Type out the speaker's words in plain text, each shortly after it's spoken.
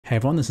Hey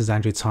everyone, this is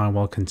Andrew Tsai and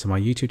welcome to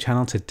my YouTube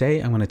channel. Today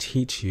I'm going to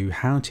teach you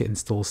how to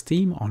install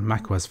Steam on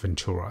macOS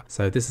Ventura.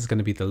 So this is going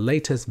to be the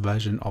latest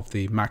version of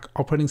the Mac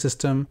operating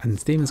system, and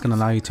Steam is going to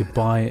allow you to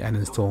buy and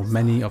install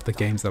many of the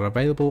games that are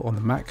available on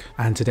the Mac.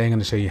 And today I'm going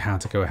to show you how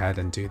to go ahead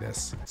and do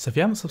this. So if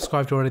you haven't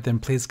subscribed already, then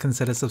please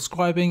consider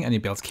subscribing and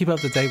you'll be able to keep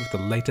up to date with the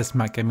latest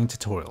Mac gaming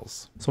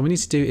tutorials. So what we need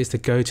to do is to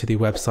go to the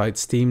website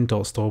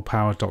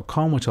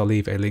steam.storepower.com, which I'll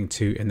leave a link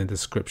to in the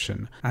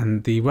description.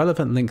 And the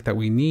relevant link that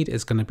we need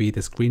is going to be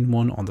this green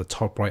one on the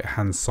top right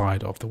hand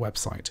side of the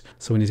website.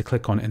 So we need to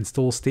click on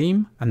install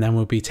Steam, and then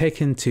we'll be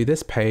taken to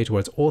this page where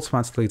it's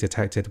automatically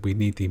detected we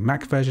need the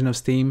Mac version of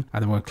Steam,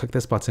 and then we'll click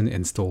this button,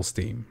 install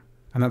Steam.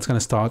 And that's going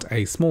to start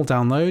a small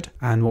download.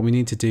 And what we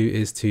need to do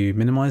is to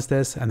minimize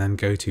this and then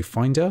go to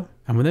Finder.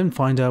 And within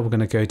Finder, we're going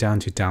to go down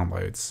to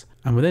Downloads.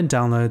 And within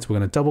Downloads, we're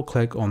going to double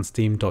click on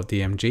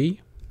steam.dmg.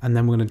 And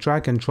then we're going to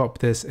drag and drop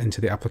this into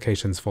the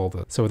applications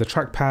folder. So with the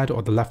trackpad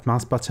or the left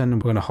mouse button, we're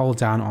going to hold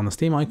down on the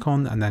Steam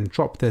icon and then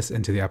drop this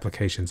into the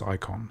applications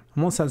icon.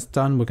 And once that's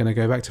done, we're going to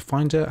go back to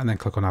Finder and then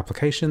click on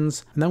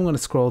applications. And then we're going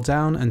to scroll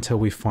down until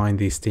we find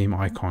the Steam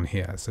icon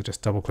here. So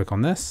just double click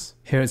on this.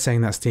 Here it's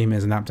saying that Steam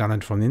is an app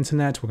downloaded from the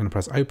internet. We're going to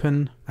press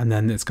open, and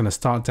then it's going to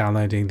start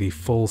downloading the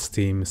full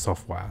Steam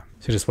software.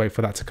 So just wait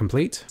for that to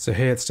complete. So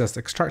here it's just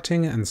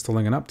extracting and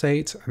installing an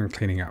update and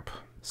cleaning up.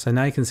 So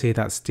now you can see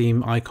that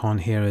Steam icon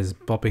here is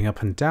bobbing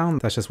up and down.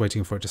 That's just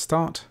waiting for it to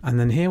start. And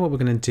then here what we're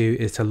going to do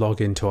is to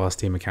log into our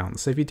Steam account.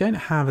 So if you don't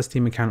have a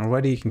Steam account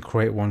already, you can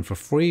create one for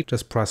free.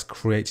 Just press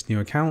create new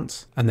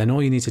account. And then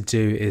all you need to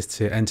do is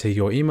to enter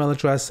your email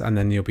address, and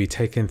then you'll be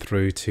taken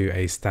through to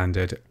a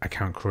standard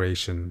account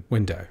creation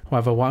window.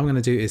 However, what I'm going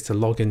to do is to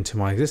log into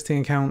my existing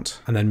account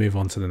and then move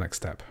on to the next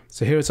step.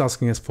 So here it's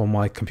asking us for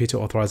my computer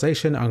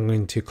authorization. I'm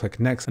going to click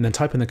next and then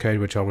type in the code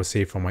which I'll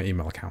receive from my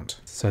email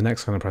account. So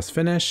next I'm going to press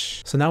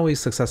finish. So now we've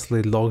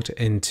successfully logged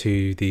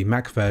into the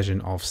Mac version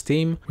of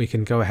Steam. We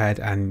can go ahead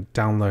and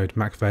download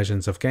Mac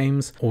versions of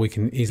games, or we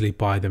can easily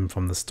buy them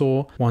from the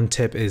store. One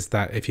tip is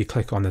that if you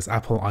click on this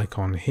Apple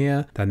icon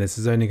here, then this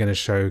is only going to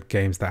show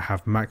games that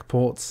have Mac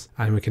ports,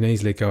 and we can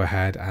easily go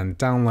ahead and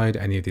download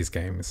any of these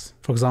games.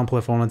 For example,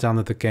 if I want to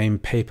download the game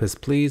Papers,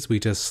 Please, we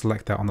just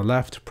select that on the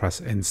left, press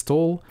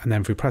install, and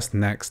then if we press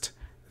next,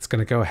 it's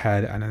going to go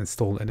ahead and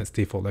install in its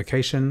default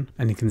location.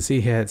 And you can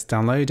see here it's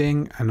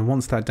downloading, and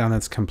once that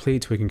download's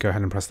complete, we can go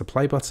ahead and press the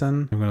play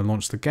button. I'm going to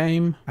launch the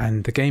game,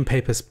 and the game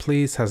Papers,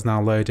 Please has now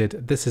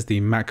loaded. This is the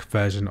Mac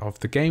version of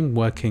the game,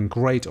 working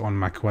great on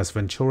macOS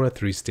Ventura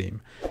through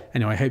Steam.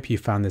 Anyway, I hope you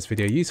found this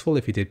video useful.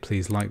 If you did,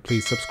 please like,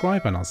 please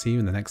subscribe, and I'll see you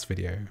in the next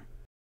video.